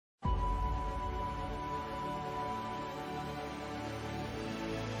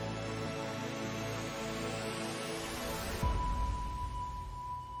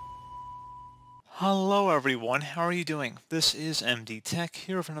Hello everyone, how are you doing? This is MD Tech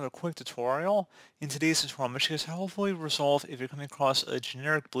here with another quick tutorial. In today's tutorial, I'm going to show you how to hopefully resolve if you're coming across a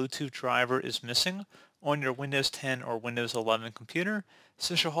generic Bluetooth driver is missing on your Windows 10 or Windows 11 computer.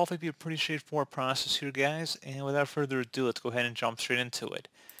 So this should hopefully be a pretty straightforward process here, guys, and without further ado, let's go ahead and jump straight into it.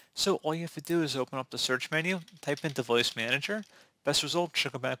 So all you have to do is open up the search menu, type in Device Manager. Best result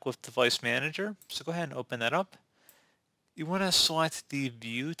should come back with Device Manager, so go ahead and open that up. You want to select the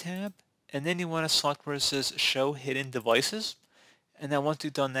View tab, and then you want to select where it says Show Hidden Devices. And then once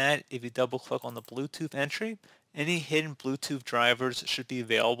you've done that, if you double click on the Bluetooth entry, any hidden Bluetooth drivers should be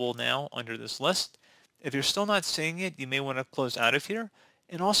available now under this list. If you're still not seeing it, you may want to close out of here.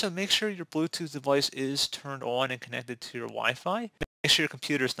 And also make sure your Bluetooth device is turned on and connected to your Wi-Fi. Make sure your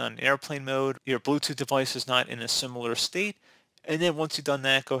computer is not in airplane mode, your Bluetooth device is not in a similar state. And then once you've done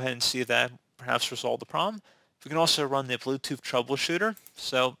that, go ahead and see if that perhaps resolved the problem. We can also run the Bluetooth troubleshooter.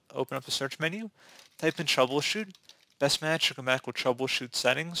 So open up the search menu, type in troubleshoot. Best match will come back with troubleshoot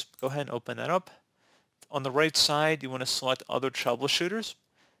settings. Go ahead and open that up. On the right side, you want to select other troubleshooters.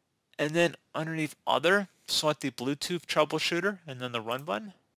 And then underneath other, select the Bluetooth troubleshooter and then the run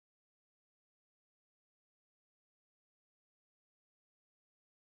button.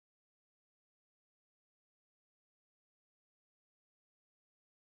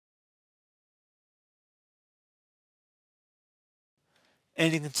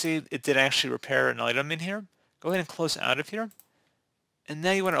 And you can see it did actually repair an item in here. Go ahead and close out of here. And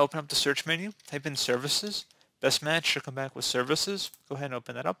now you want to open up the search menu, type in services. Best match should come back with services. Go ahead and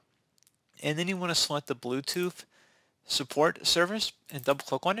open that up. And then you want to select the Bluetooth support service and double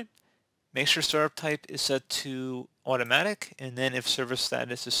click on it. Make sure startup type is set to automatic. And then if service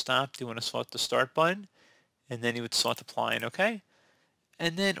status is stopped, you want to select the start button. And then you would select apply and OK.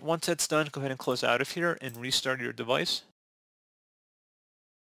 And then once that's done, go ahead and close out of here and restart your device.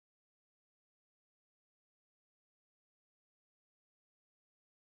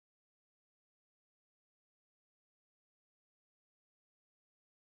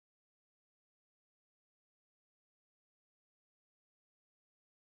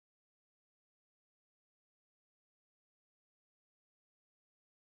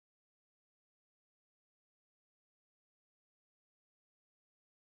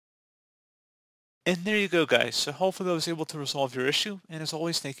 And there you go, guys. So hopefully I was able to resolve your issue. And as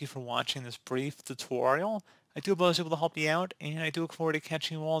always, thank you for watching this brief tutorial. I do hope I was able to help you out, and I do look forward to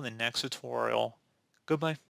catching you all in the next tutorial. Goodbye.